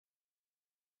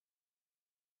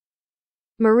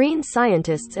Marine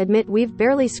scientists admit we've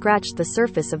barely scratched the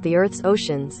surface of the Earth's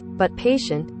oceans, but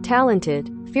patient,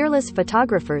 talented, fearless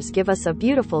photographers give us a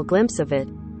beautiful glimpse of it.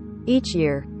 Each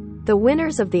year, the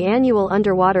winners of the annual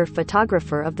Underwater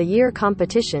Photographer of the Year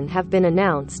competition have been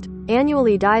announced,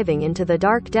 annually diving into the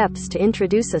dark depths to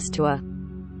introduce us to a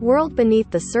world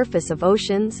beneath the surface of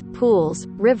oceans, pools,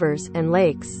 rivers, and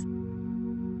lakes.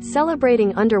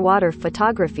 Celebrating underwater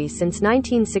photography since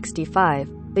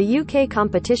 1965, the UK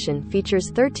competition features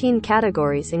 13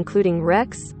 categories including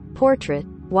Rex, Portrait,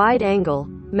 Wide Angle,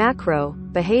 Macro,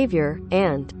 Behavior,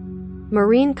 and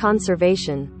Marine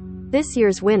Conservation. This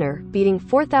year's winner, beating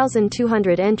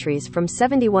 4,200 entries from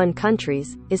 71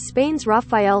 countries, is Spain's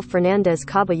Rafael Fernández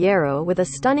Caballero with a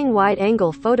stunning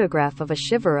wide-angle photograph of a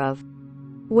shiver of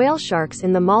whale sharks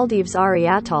in the Maldives' Ari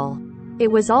Atoll. "It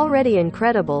was already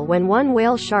incredible when one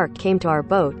whale shark came to our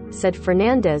boat," said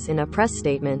Fernandez in a press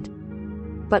statement.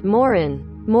 But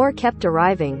more kept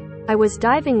arriving. "I was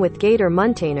diving with Gator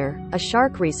Muntaner, a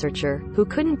shark researcher, who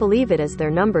couldn't believe it as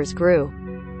their numbers grew.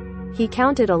 He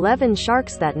counted 11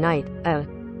 sharks that night, a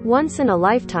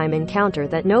once-in-a-lifetime encounter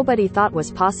that nobody thought was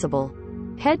possible."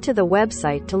 Head to the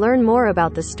website to learn more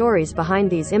about the stories behind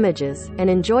these images, and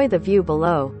enjoy the view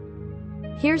below.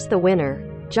 Here's the winner.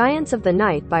 Giants of the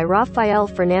Night by Rafael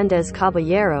Fernández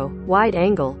Caballero, Wide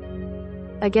Angle.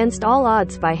 Against All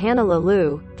Odds by Hannah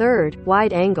Lalou, 3rd,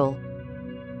 Wide Angle.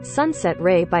 Sunset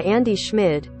Ray by Andy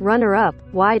Schmid, runner-up,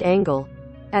 Wide Angle.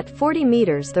 At 40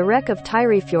 meters The Wreck of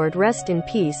Tyrifjord Rest in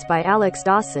Peace by Alex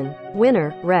Dawson,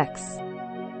 winner, Rex.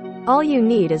 All You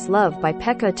Need Is Love by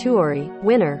Pekka Tuori,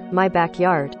 winner, My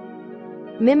Backyard.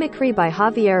 Mimicry by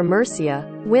Javier Murcia,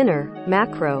 winner,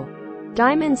 Macro.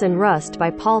 Diamonds and Rust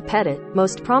by Paul Pettit,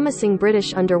 Most Promising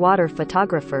British Underwater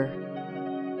Photographer.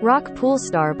 Rock Pool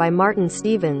Star by Martin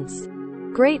Stevens.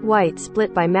 Great White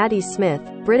Split by Maddie Smith,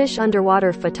 British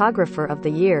Underwater Photographer of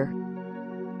the Year.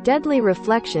 Deadly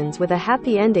Reflections with a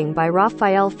Happy Ending by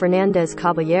Rafael Fernández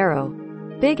Caballero.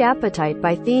 Big Appetite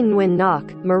by Thi Nguyen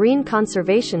Ngoc, Marine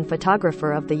Conservation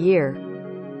Photographer of the Year.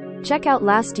 Check out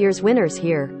last year's winners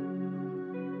here.